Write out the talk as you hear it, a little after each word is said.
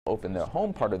open the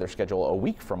home part of their schedule a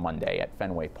week from Monday at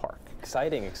Fenway Park.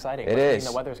 Exciting, exciting. It is.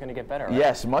 The weather's going to get better, right?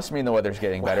 Yes, must mean the weather's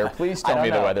getting better. Please tell me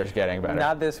the weather's getting better.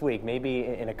 Not this week. Maybe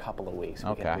in a couple of weeks.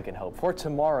 We can hope. For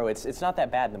tomorrow, it's not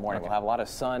that bad in the morning. We'll have a lot of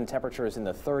sun, temperatures in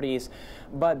the 30s.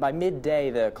 But by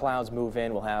midday, the clouds move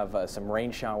in. We'll have some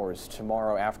rain showers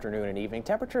tomorrow afternoon and evening.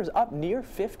 Temperatures up near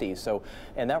 50. So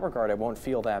in that regard, it won't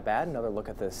feel that bad. Another look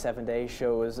at the 7-day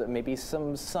shows maybe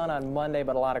some sun on Monday,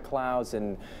 but a lot of clouds.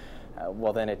 And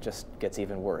well, then it just gets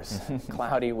even worse.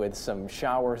 Cloudy with some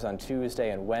showers on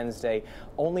Tuesday and Wednesday.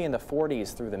 Only in the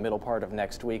 40s through the middle part of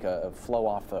next week. A flow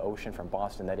off the ocean from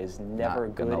Boston that is never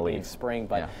good in spring,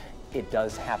 but it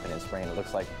does happen in spring. It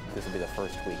looks like this will be the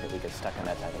first week that we get stuck in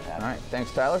that type of pattern. All right.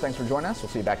 Thanks, Tyler. Thanks for joining us. We'll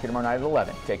see you back here tomorrow night at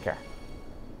 11. Take care.